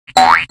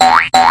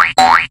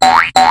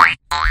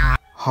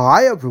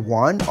Hi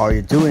everyone, how are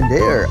you doing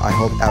there? I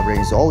hope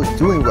everything is always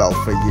doing well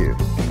for you.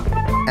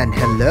 And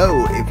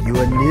hello if you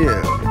are new.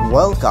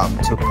 Welcome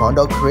to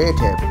Pondok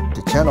Creative,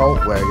 the channel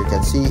where you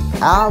can see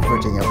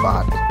everything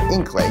about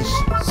English,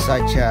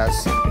 such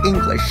as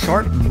English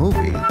short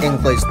movie,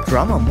 English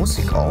drama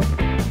musical,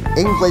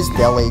 English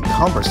daily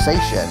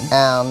conversation,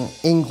 and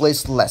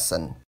English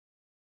lesson.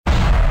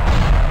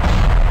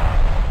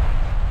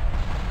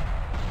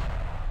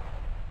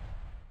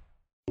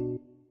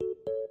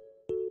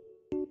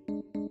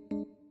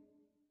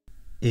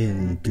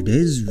 In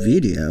today's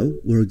video,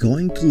 we're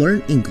going to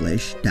learn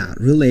English that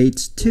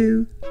relates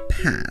to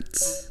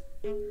pets.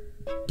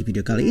 Di video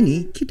kali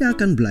ini, kita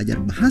akan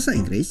belajar bahasa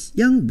Inggris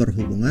yang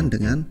berhubungan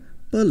dengan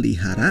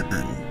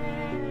peliharaan.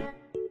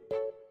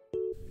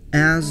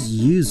 As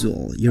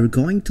usual, you're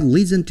going to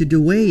listen to the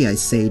way I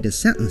say the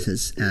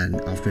sentences, and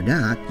after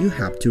that, you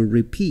have to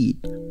repeat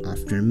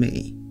after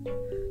me.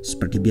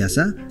 Seperti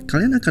biasa,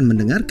 kalian akan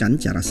mendengarkan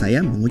cara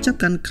saya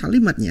mengucapkan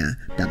kalimatnya,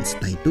 dan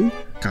setelah itu,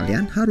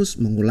 kalian harus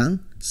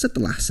mengulang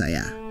setelah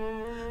saya.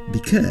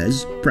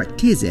 Because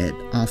practice it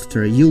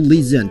after you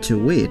listen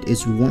to it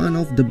is one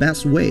of the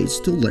best ways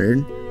to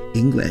learn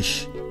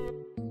English.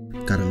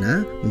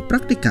 Karena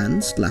mempraktikkan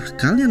setelah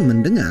kalian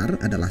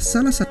mendengar adalah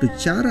salah satu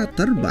cara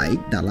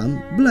terbaik dalam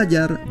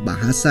belajar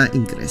bahasa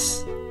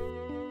Inggris.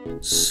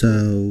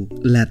 So,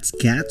 let's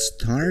get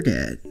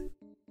started.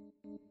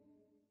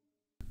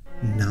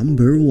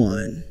 Number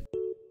 1.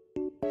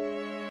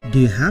 Do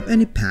you have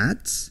any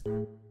pets?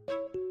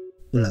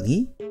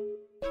 Ulangi.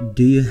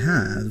 Do you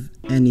have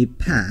any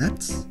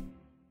pets?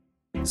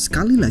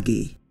 Sekali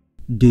lagi.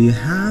 Do you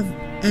have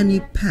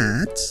any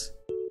pets?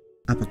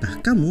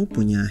 Apakah kamu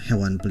punya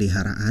hewan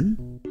peliharaan?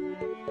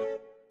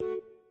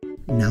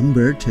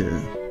 Number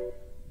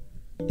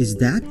 2. Is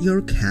that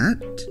your cat?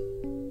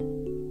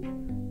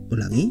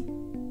 Ulangi.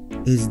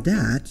 Is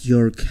that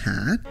your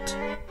cat?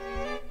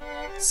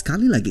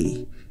 Sekali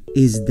lagi.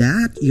 Is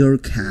that your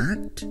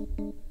cat?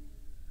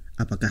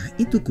 Apakah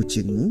itu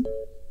kucingmu?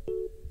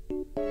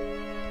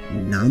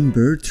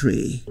 Number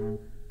 3.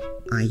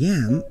 I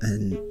am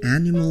an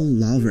animal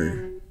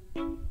lover.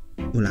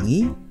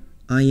 Ulangi.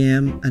 I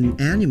am an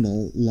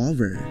animal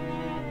lover.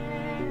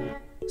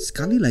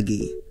 Sekali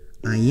lagi.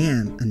 I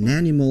am an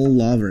animal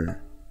lover.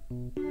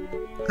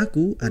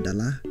 Aku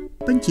adalah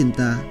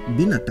pencinta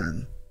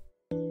binatang.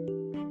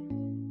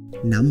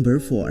 Number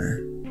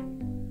 4.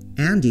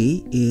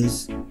 Andy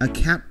is a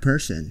cat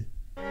person.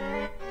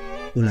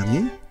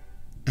 Ulangi.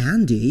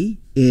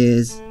 Andy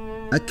is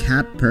a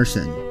cat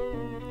person.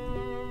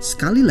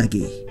 Sekali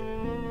lagi.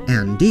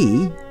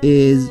 Andy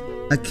is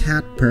a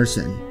cat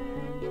person.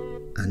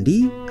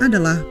 Andy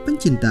adalah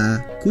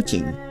pencinta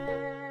kucing.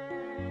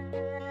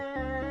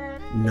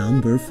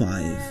 Number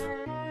 5.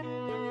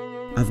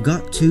 I've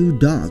got 2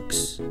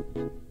 dogs.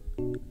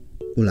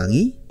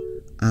 Ulangi.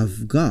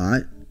 I've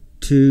got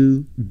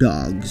 2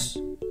 dogs.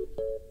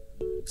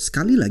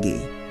 Sekali lagi.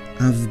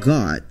 I've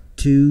got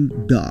 2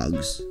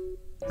 dogs.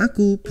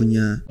 Aku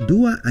punya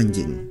 2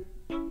 anjing.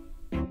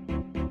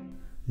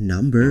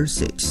 Number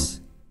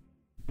 6.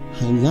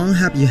 How long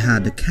have you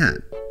had the cat?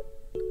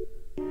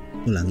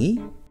 Ulangi.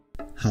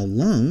 How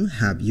long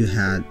have you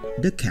had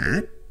the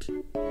cat?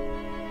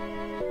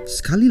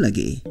 Sekali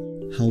lagi.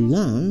 How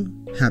long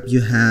have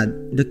you had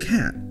the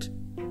cat?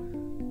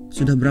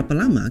 Sudah berapa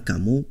lama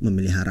kamu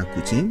memelihara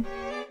kucing?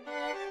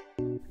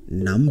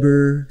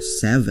 Number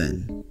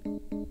 7.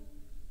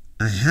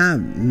 I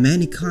have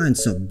many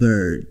kinds of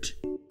bird.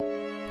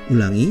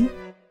 Ulangi.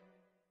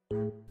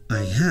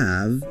 I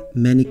have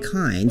many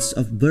kinds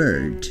of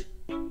bird.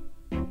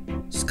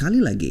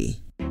 Sekali lagi.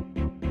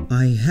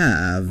 I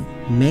have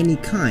many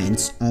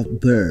kinds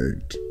of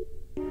bird.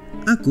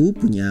 Aku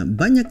punya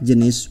banyak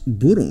jenis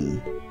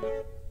burung.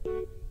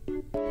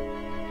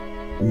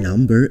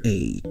 Number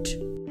 8.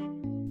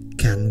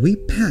 Can we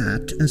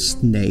pet a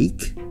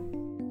snake?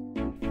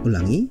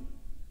 Ulangi.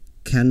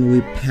 Can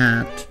we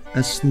pet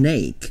a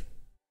snake?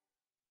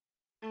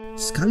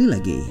 Sekali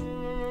lagi.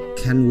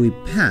 Can we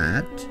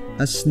pet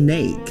a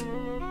snake?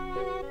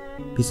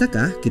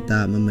 Bisakah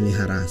kita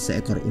memelihara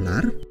seekor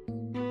ular?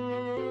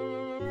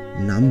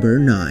 Number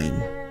 9.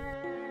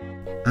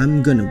 I'm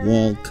gonna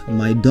walk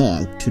my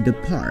dog to the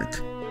park.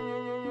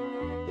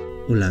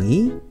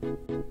 Ulangi.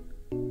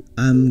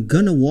 I'm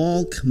gonna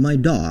walk my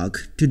dog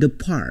to the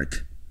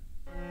park.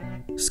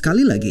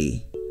 Sekali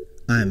lagi.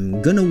 I'm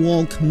gonna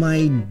walk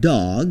my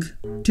dog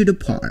to the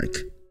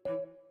park.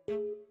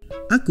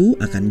 Aku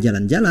akan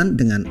jalan-jalan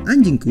dengan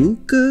anjingku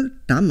ke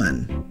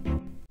taman.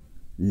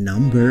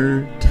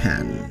 Number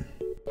 10.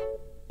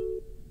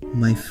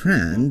 My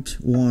friend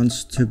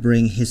wants to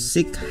bring his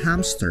sick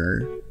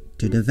hamster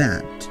to the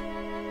vet.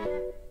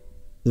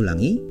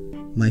 Ulangi.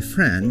 My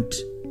friend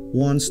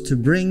wants to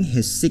bring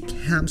his sick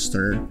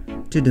hamster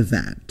to the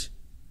vet.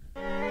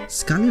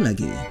 Sekali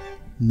lagi.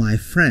 My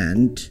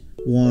friend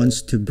wants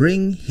to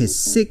bring his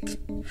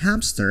sick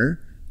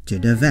hamster to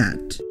the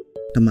vet.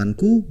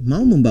 Temanku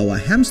mau membawa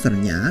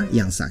hamsternya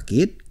yang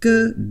sakit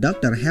ke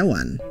dokter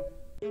hewan.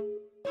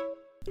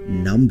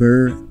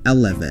 Number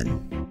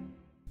 11.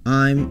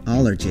 I'm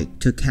allergic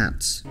to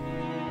cats.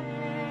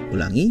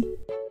 Ulangi.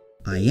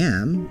 I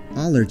am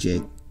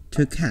allergic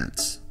to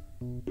cats.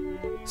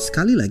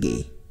 Sekali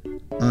lagi.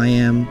 I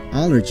am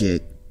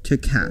allergic to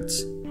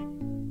cats.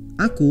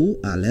 Aku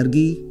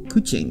alergi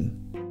kucing.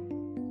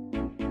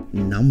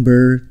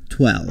 Number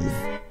 12.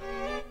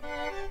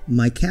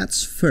 My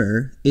cat's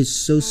fur is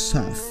so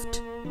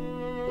soft.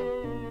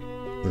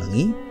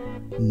 Ulangi.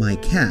 My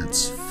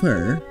cat's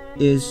fur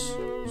is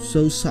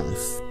so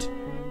soft.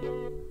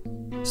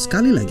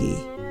 Sekali lagi.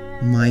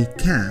 My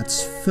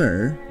cat's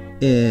fur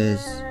is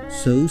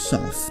so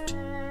soft.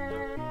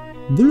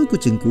 Bulu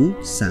kucingku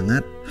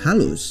sangat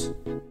halus.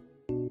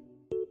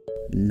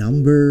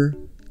 Number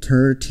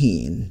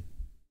 13.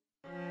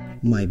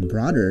 My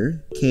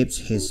brother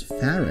keeps his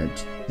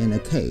ferret in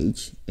a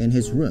cage in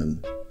his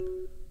room.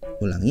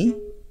 Ulangi.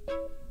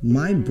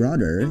 My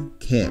brother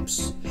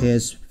keeps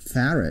his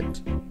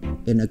ferret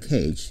in a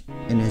cage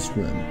in his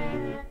room.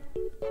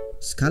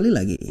 Sekali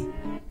lagi.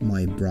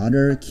 My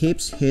brother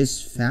keeps his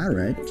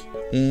ferret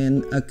in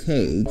a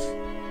cage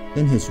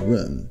in his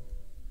room.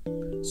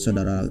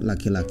 Saudara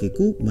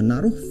laki-lakiku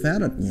menaruh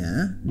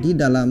ferretnya di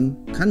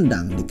dalam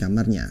kandang di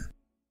kamarnya.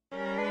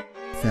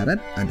 Ferret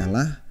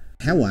adalah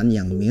hewan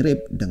yang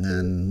mirip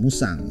dengan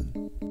musang,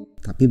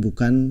 tapi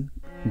bukan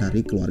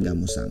dari keluarga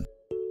musang.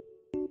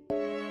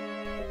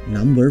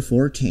 Number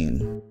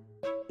 14.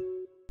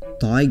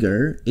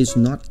 Tiger is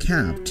not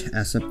kept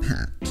as a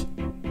pet.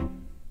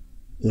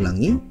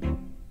 Ulangi.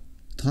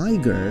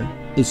 Tiger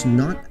is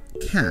not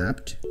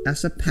kept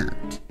as a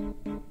pet.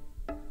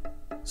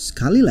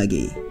 Sekali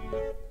lagi.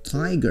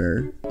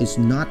 Tiger is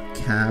not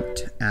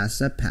kept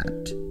as a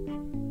pet.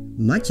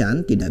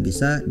 Macan tidak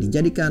bisa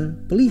dijadikan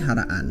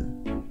peliharaan.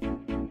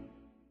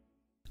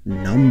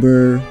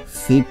 Number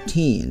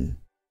 15.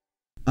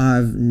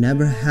 I've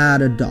never had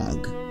a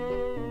dog.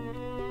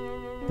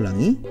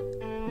 Ulangi.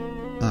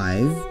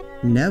 I've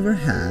never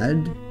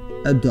had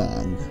a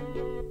dog.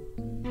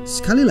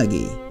 Sekali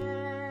lagi.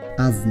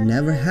 I've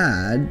never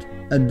had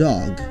a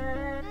dog.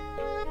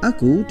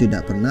 Aku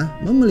tidak pernah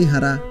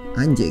memelihara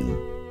anjing.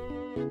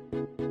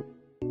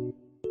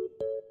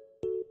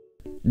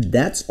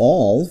 That's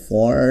all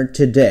for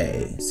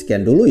today.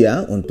 Sekian dulu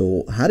ya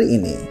untuk hari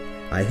ini.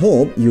 I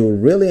hope you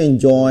really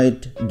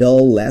enjoyed the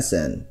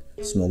lesson.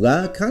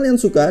 Semoga kalian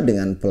suka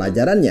dengan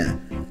pelajarannya.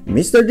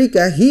 Mr.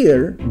 Dika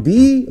here.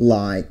 Be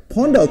like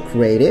Pondok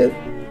Creative.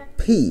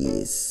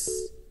 Peace.